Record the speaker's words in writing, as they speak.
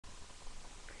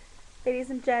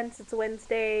Ladies and gents, it's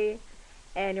Wednesday,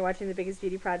 and you're watching The Biggest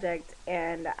Beauty Project,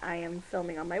 and I am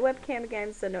filming on my webcam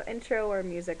again, so no intro or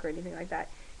music or anything like that.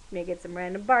 You may get some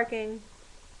random barking,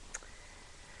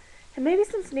 and maybe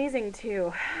some sneezing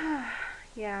too.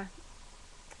 Yeah.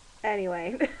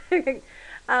 Anyway,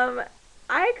 um,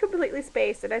 I completely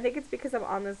spaced, and I think it's because I'm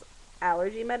on this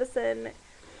allergy medicine,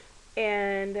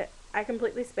 and I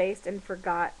completely spaced and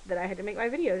forgot that I had to make my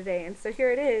video today, and so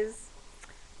here it is,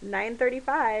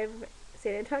 9:35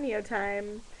 San Antonio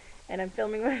time, and I'm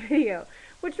filming my video,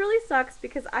 which really sucks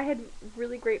because I had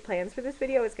really great plans for this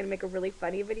video. I was going to make a really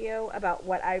funny video about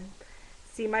what I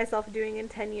see myself doing in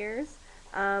 10 years.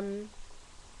 Um,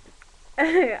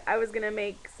 I was going to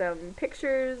make some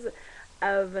pictures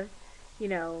of, you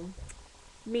know,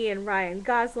 me and Ryan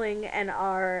Gosling and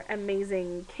our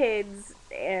amazing kids,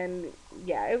 and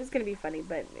yeah, it was going to be funny,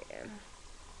 but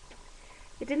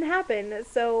it didn't happen,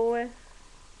 so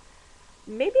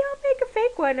maybe I'll make a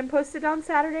fake one and post it on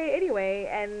Saturday anyway,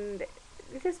 and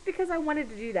just because I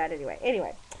wanted to do that anyway.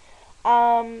 Anyway,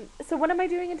 so what am I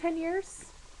doing in 10 years?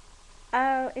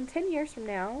 In 10 years from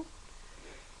now,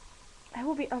 I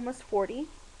will be almost 40,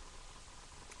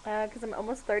 because I'm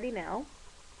almost 30 now.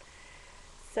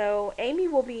 So Amy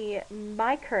will be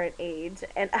my current age,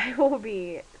 and I will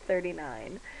be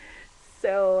 39.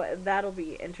 So that'll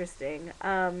be interesting.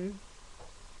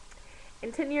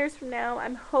 In 10 years from now,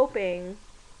 I'm hoping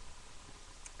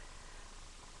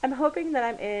that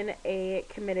I'm in a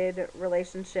committed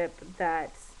relationship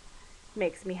that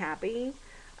makes me happy.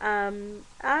 I'm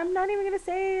not even going to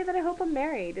say that I hope I'm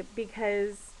married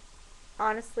because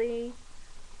honestly,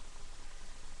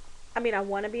 I mean, I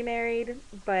want to be married,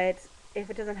 but if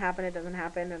it doesn't happen, it doesn't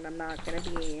happen, and I'm not going to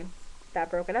be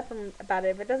that broken up about it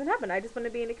if it doesn't happen. I just want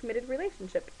to be in a committed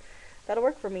relationship. That'll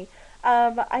work for me.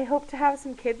 I hope to have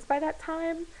some kids by that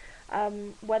time,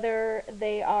 whether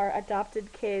they are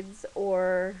adopted kids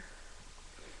or,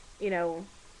 you know,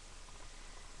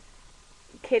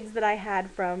 kids that I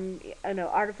had from,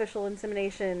 artificial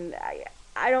insemination.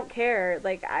 I don't care.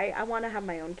 Like, I want to have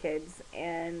my own kids,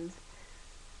 and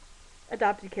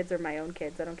adopted kids are my own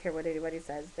kids. I don't care what anybody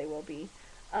says, they will be.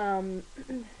 Um,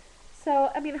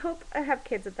 so, I mean, I hope I have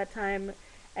kids at that time,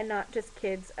 and not just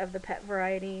kids of the pet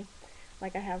variety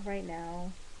like I have right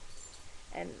now.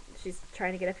 And she's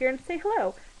trying to get up here and say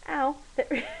hello. Ow, that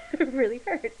really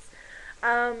hurts.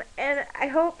 And I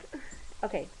hope.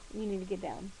 Okay, you need to get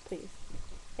down, please.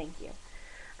 Thank you.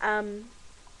 Um,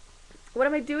 what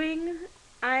am I doing?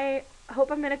 I hope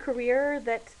I'm in a career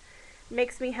that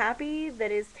makes me happy,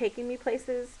 that is taking me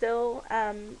places still.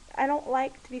 I don't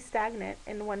like to be stagnant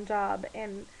in one job,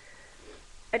 and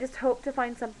I just hope to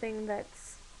find something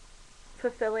that's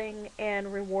fulfilling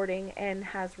and rewarding and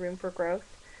has room for growth.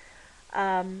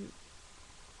 Um,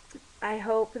 I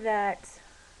hope that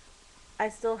I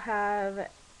still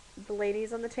have the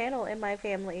ladies on the channel in my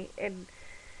family and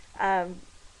um,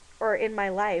 or in my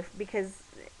life, because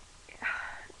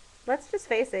let's just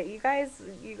face it, you guys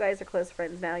are close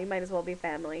friends now. You might as well be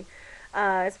family,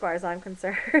 as far as I'm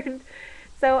concerned.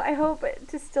 So I hope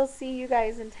to still see you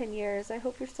guys in 10 years. I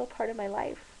hope you're still part of my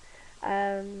life,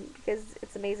 because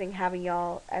it's amazing having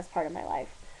y'all as part of my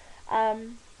life.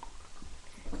 Um,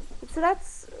 so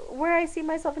that's where I see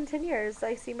myself in 10 years.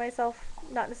 I see myself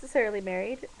not necessarily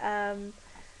married,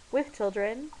 with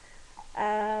children,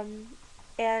 um,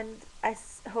 and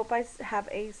hope I have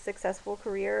a successful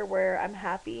career where I'm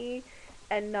happy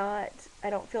and I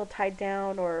don't feel tied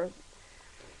down or,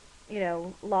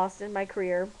 lost in my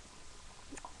career.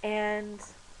 And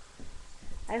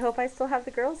I hope I still have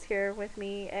the girls here with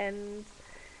me, and,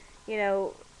 you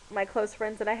know, my close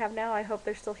friends that I have now, I hope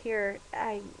they're still here.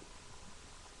 I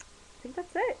think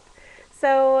that's it.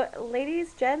 So,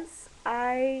 ladies, gents,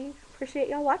 I appreciate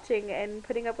y'all watching and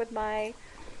putting up with my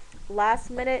last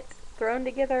minute thrown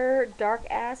together dark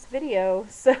ass video.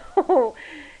 So,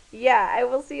 yeah, I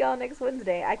will see y'all next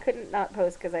Wednesday. I couldn't not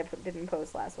post because I didn't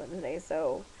post last Wednesday,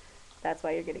 so that's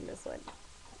why you're getting this one.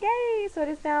 Yay! So it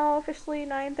is now officially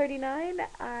 9:39.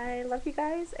 I love you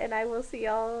guys, and I will see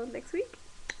y'all next week.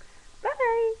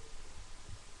 Bye!